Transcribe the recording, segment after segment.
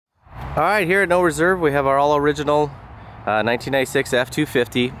Alright, here at No Reserve we have our all original 1996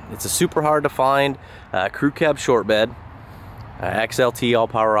 F250. It's a super hard to find crew cab short bed, XLT all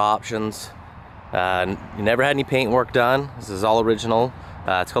power options. You never had any paint work done. This is all original.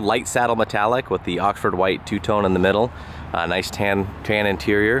 It's called Light Saddle Metallic with the Oxford White two-tone in the middle. Nice tan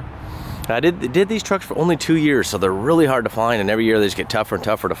interior. I did these trucks for only 2 years, so they're really hard to find, and every year they just get tougher and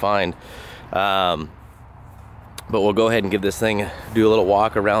tougher to find. But we'll go ahead and give this thing, do a little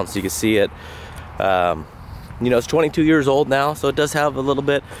walk around so you can see it. You know, it's 22 years old now, so it does have a little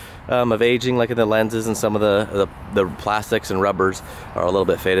bit of aging, like in the lenses, and some of the plastics and rubbers are a little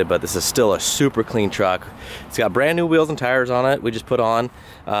bit faded, but this is still a super clean truck. It's got brand new wheels and tires on it. We just put on.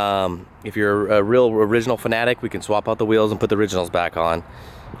 If you're a real original fanatic, we can swap out the wheels and put the originals back on.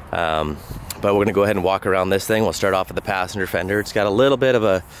 But we're gonna go ahead and walk around this thing. We'll start off with the passenger fender. It's got a little bit of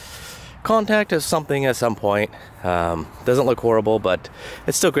a contact of something at some point. Doesn't look horrible, but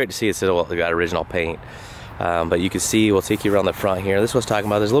it's still great to see it's still got original paint. But you can see, we'll take you around the front here. This is what I was talking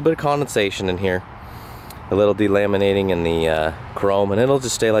about. There's a little bit of condensation in here, a little delaminating in the chrome, and it'll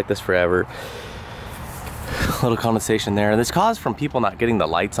just stay like this forever. A little condensation there, and it's caused from people not getting the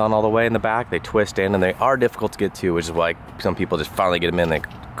lights on all the way in the back. They twist in, and they are difficult to get to, which is why some people just finally get them in and they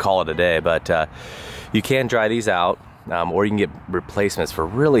call it a day. But you can dry these out. Or you can get replacements for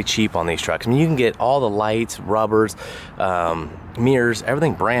really cheap on these trucks. I mean, you can get all the lights, rubbers, mirrors,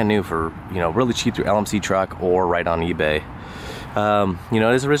 everything brand new for, you know, really cheap through LMC Truck or right on eBay. You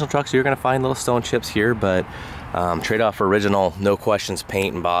know, it is original truck, so you're gonna find little stone chips here, but trade off for original, no questions,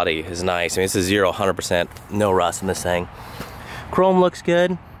 paint and body is nice. I mean, it's a 100% no rust in this thing. Chrome looks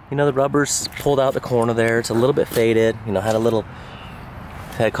good. You know, the rubber's pulled out the corner there. It's a little bit faded. You know,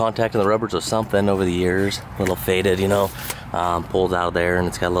 had contact in the rubbers or something over the years, a little faded, you know, pulled out of there, and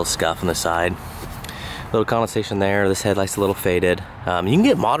it's got a little scuff on the side, little condensation there. This headlight's a little faded. You can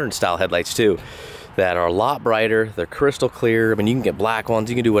get modern style headlights too that are a lot brighter. They're crystal clear. I mean, you can get black ones.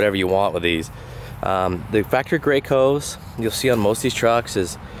 You can do whatever you want with these. The factory gray coves you'll see on most of these trucks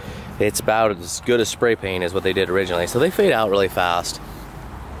it's about as good as spray paint as what they did originally, so they fade out really fast.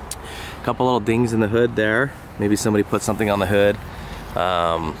 A couple little dings in the hood there. Maybe somebody put something on the hood. You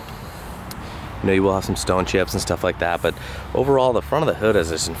know, you will have some stone chips and stuff like that, but overall the front of the hood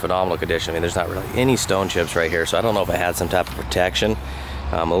is just in phenomenal condition. I mean, there's not really any stone chips right here, so I don't know if it had some type of protection.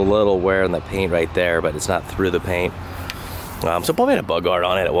 A little wear in the paint right there, but it's not through the paint. So probably had a bug guard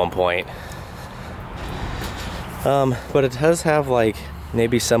on it at one point. But it does have, like,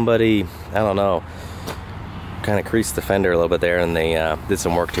 maybe somebody, I don't know, kind of creased the fender a little bit there, and they did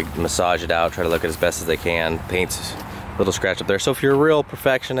some work to massage it out, try to look as best as they can. Paint's little scratch up there. So if you're a real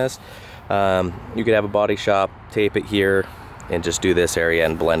perfectionist, you could have a body shop tape it here and just do this area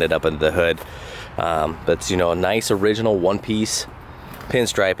and blend it up into the hood. But it's, you know, a nice original one-piece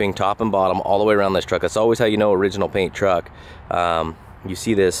pinstriping top and bottom all the way around this truck. That's always how you know original paint truck. You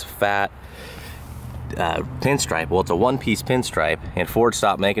see this fat pinstripe. Well, it's a one-piece pinstripe, and Ford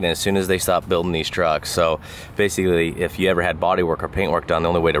stopped making it as soon as they stopped building these trucks. So basically, if you ever had body work or paint work done, the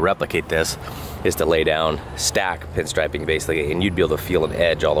only way to replicate this is to lay down stack pinstriping basically, and you'd be able to feel an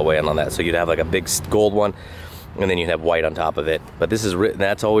edge all the way in on that. So you'd have like a big gold one, and then you'd have white on top of it. But this is written,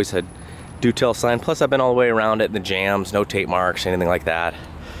 that's always a do tell sign. Plus I've been all the way around it in the jams, no tape marks, anything like that.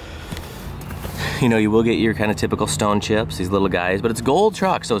 You know, you will get your kind of typical stone chips, these little guys, but it's a gold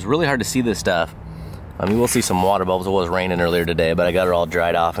truck, so it's really hard to see this stuff. I mean, we'll see some water bubbles. It was raining earlier today, but I got it all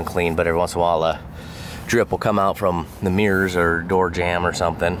dried off and clean. But every once in a while, a drip will come out from the mirrors or door jam or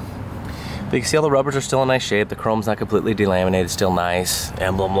something. But you can see all the rubbers are still in nice shape. The chrome's not completely delaminated, still nice.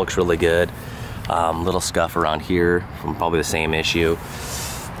 Emblem looks really good. Little scuff around here from probably the same issue.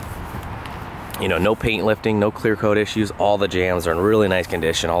 You know, no paint lifting, no clear coat issues. All the jams are in really nice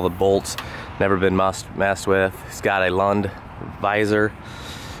condition. All the bolts never been messed with. It's got a Lund visor.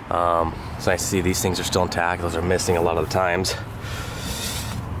 It's nice to see these things are still intact. Those are missing a lot of the times.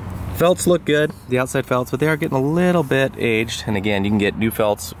 Felts look good, the outside felts, but they are getting a little bit aged. And again, you can get new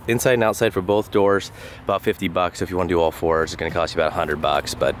felts inside and outside for both doors, about 50 bucks. If you want to do all four, it's going to cost you about 100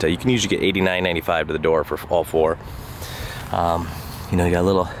 bucks, but you can usually get $89.95 to the door for all four. You know, you got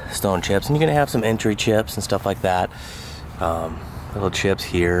little stone chips, and you're going to have some entry chips and stuff like that. Little chips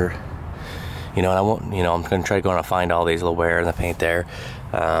here. You know, and I won't, you know, I'm going to try to go and find all these little wear in the paint there.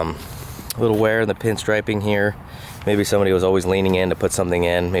 A little wear in the pinstriping here. Maybe somebody was always leaning in to put something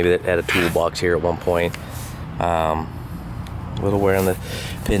in. Maybe they had a toolbox here at one point. A little wear in the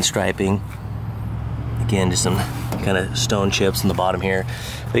pinstriping. Again, just some kind of stone chips in the bottom here.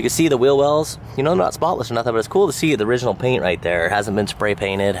 But you can see the wheel wells, you know, not spotless or nothing, but it's cool to see the original paint right there. It hasn't been spray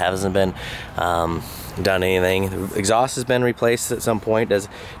painted, hasn't been, done anything. The exhaust has been replaced at some point.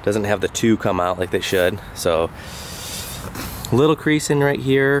 Doesn't have the two come out like they should. So a little creasing right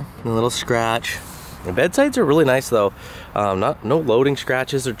here, a little scratch. The bed sides are really nice though. No loading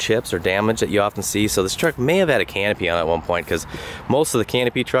scratches or chips or damage that you often see. So this truck may have had a canopy on it at one point, because most of the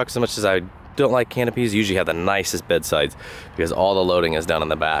canopy trucks, as much as I don't like canopies, usually have the nicest bed sides because all the loading is done in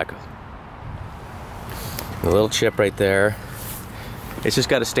the back. A little chip right there. It's just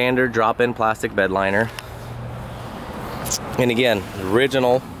got a standard drop-in plastic bed liner. And again,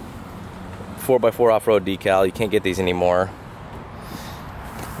 original 4x4 off-road decal. You can't get these anymore.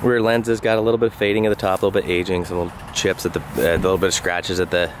 Rear lenses got a little bit of fading at the top, a little bit aging, some little chips at the, a little bit of scratches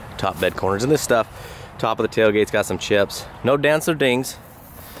at the top bed corners. And this stuff, top of the tailgate's got some chips. No dents or dings,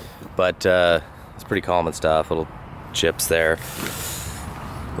 but it's pretty common stuff. Little chips there.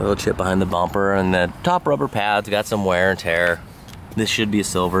 A little chip behind the bumper, and the top rubber pads got some wear and tear. This should be a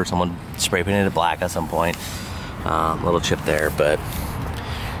silver. Someone spray painted it black at some point. Little chip there, but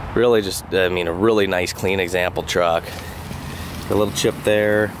really just, I mean, a really nice, clean example truck. A little chip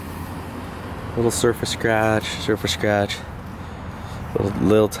there, little surface scratch,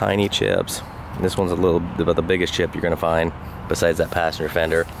 little tiny chips. This one's about the biggest chip you're gonna find besides that passenger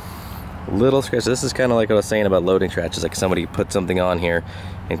fender. Little scratch. This is kind of like what I was saying about loading scratches, like somebody put something on here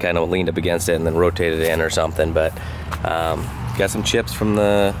and kind of leaned up against it and then rotated it in or something. But got some chips from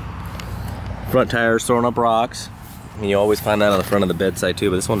the front tires throwing up rocks. I mean, you always find that on the front of the bedside too,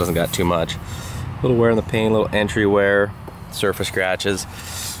 but this one doesn't got too much. A little wear in the paint, little entry wear. Surface scratches.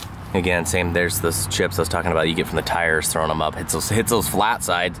 Again, same, there's those chips I was talking about you get from the tires throwing them up. Hits those flat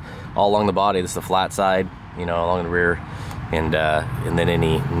sides all along the body. This is the flat side, you know, along the rear, and then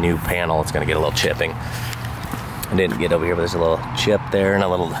any new panel, it's gonna get a little chipping. I didn't get over here, but there's a little chip there and a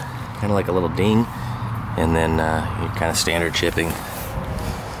little, kind of like a little ding, and then your kind of standard chipping.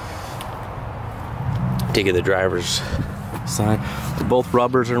 Take it to the driver's side. Both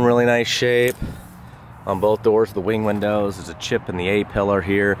rubbers are in really nice shape. On both doors, the wing windows, there's a chip in the A-pillar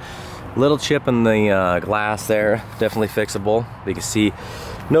here. Little chip in the glass there, definitely fixable. You can see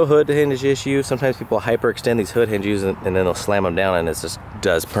no hood hinge issue. Sometimes people hyperextend these hood hinges and then they'll slam them down and it just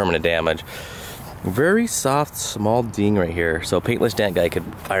does permanent damage. Very soft, small ding right here. So a paintless dent guy could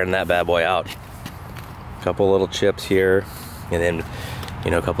iron that bad boy out. Couple little chips here, and then, you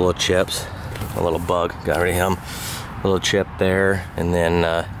know, a couple of chips. A little bug, got rid of him. A little chip there, and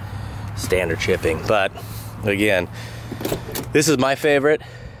then standard chipping. But again, this is my favorite,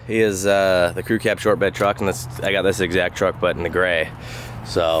 is the crew cab short bed truck, and I got this exact truck but in the gray.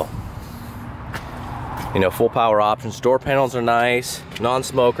 So, you know, full power options. Door panels are nice,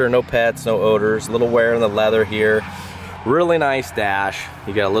 non-smoker, no pets, no odors. A little wear in the leather here. Really nice dash.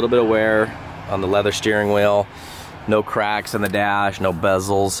 You got a little bit of wear on the leather steering wheel. No cracks in the dash, no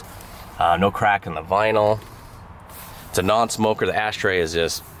bezels, no crack in the vinyl. It's a non-smoker. The ashtray is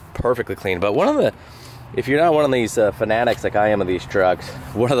just perfectly clean. But if you're not one of these fanatics like I am of these trucks,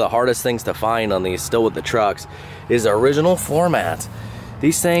 one of the hardest things to find on these, still with the trucks, is the original floor mats.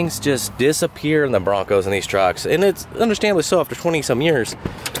 These things just disappear in the Broncos and these trucks, and it's understandably so after 20 some years.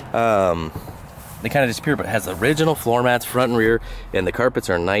 They kind of disappear, but it has the original floor mats front and rear, and the carpets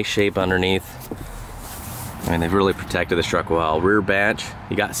are in nice shape underneath. I mean, they've really protected this truck well. Rear bench,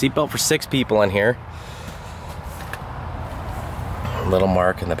 you got seatbelt for 6 people in here. Little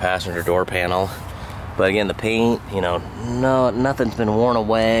mark in the passenger door panel, but again, the paint, you know, nothing's been worn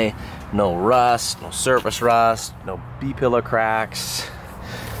away. No rust, no surface rust, no B-pillar cracks,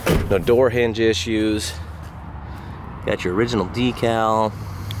 no door hinge issues. Got your original decal.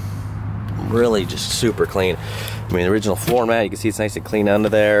 Really just super clean. I mean, the original floor mat, you can see it's nice and clean under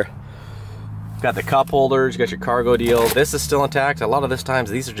there. Got the cup holders, you got your cargo deal. This is still intact. A lot of this times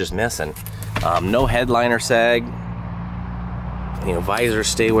these are just missing. No headliner sag. You know, visors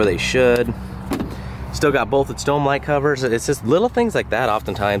stay where they should. Still got both its dome light covers. It's just little things like that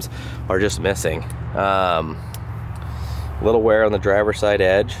oftentimes are just missing. Little wear on the driver's side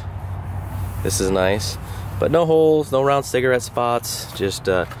edge. This is nice, but no holes, no round cigarette spots. Just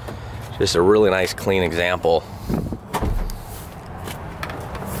a really nice clean example.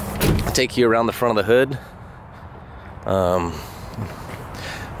 I'll take you around the front of the hood.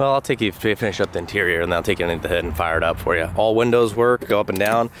 Well, I'll take you to finish up the interior, and then I'll take you into the hood and fire it up for you. All windows work, go up and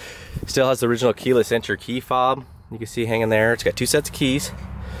down. Still has the original keyless entry key fob. You can see hanging there. It's got 2 sets of keys.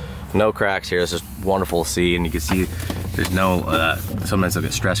 No cracks here. It's just wonderful to see, and you can see there's no, sometimes they'll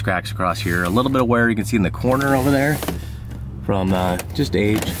get stress cracks across here. A little bit of wear you can see in the corner over there from just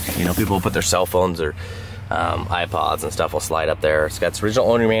age. You know, people put their cell phones or iPods and stuff will slide up there. It's got its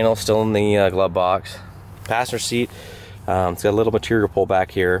original owner manual still in the glove box. Passenger seat. It's got a little material pull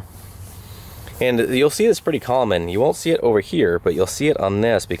back here. And you'll see this pretty common. You won't see it over here, but you'll see it on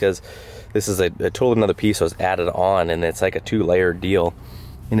this because this is a totally another piece that was added on, and it's like a 2-layer deal.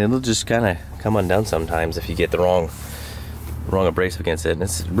 And it'll just kind of come undone sometimes if you get the wrong abrasive against it. And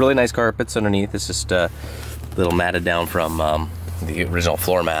it's really nice carpets underneath. It's just a little matted down from the original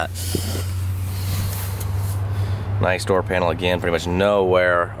floor mat. Nice door panel again, pretty much no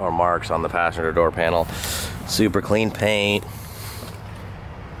wear or marks on the passenger door panel. Super clean paint.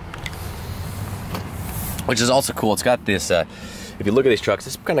 Which is also cool. It's got this, if you look at these trucks,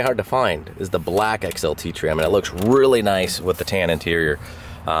 it's kind of hard to find, is the black XLT trim, and it looks really nice with the tan interior.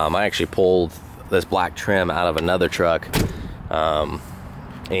 I actually pulled this black trim out of another truck and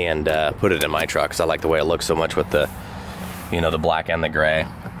put it in my truck because I like the way it looks so much with the, you know, the black and the gray.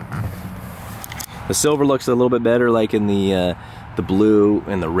 The silver looks a little bit better, like in the blue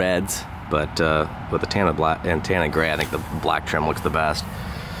and the reds, but with the tan and black and tan and gray, I think the black trim looks the best.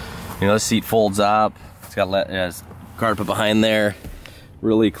 You know, the seat folds up. It's got carpet behind there,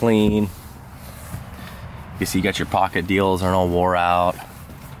 really clean. You see, you got your pocket deals, aren't all wore out.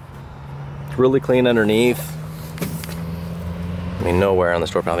 It's really clean underneath. I mean, no wear on the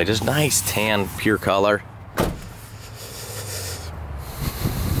store panel. Just nice tan, pure color.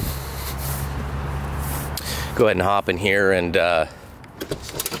 Go ahead and hop in here, and so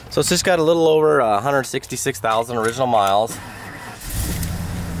it's just got a little over 166,000 original miles.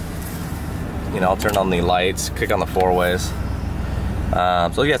 You know, I'll turn on the lights, click on the 4-ways.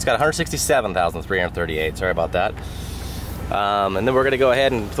 So yeah, it's got 167,338. Sorry about that. And then we're gonna go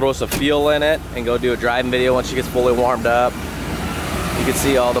ahead and throw some fuel in it and go do a driving video once she gets fully warmed up. You can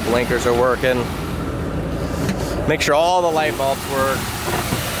see all the blinkers are working. Make sure all the light bulbs work.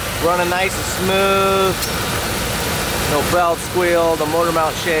 Running nice and smooth. No belt squeal, no motor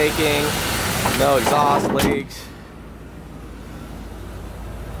mount shaking, no exhaust leaks.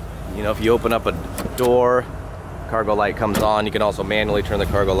 You know, if you open up a door, cargo light comes on. You can also manually turn the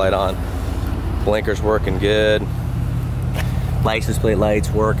cargo light on. Blinkers working good. License plate lights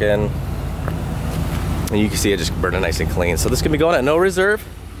working. And you can see it just burning nice and clean. So this can be going at no reserve.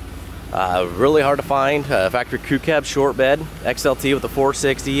 Really hard to find. Factory crew cab short bed, XLT with a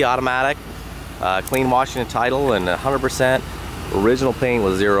 460 automatic. Clean Washington title and 100% original paint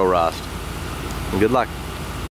with 0 rust. And good luck.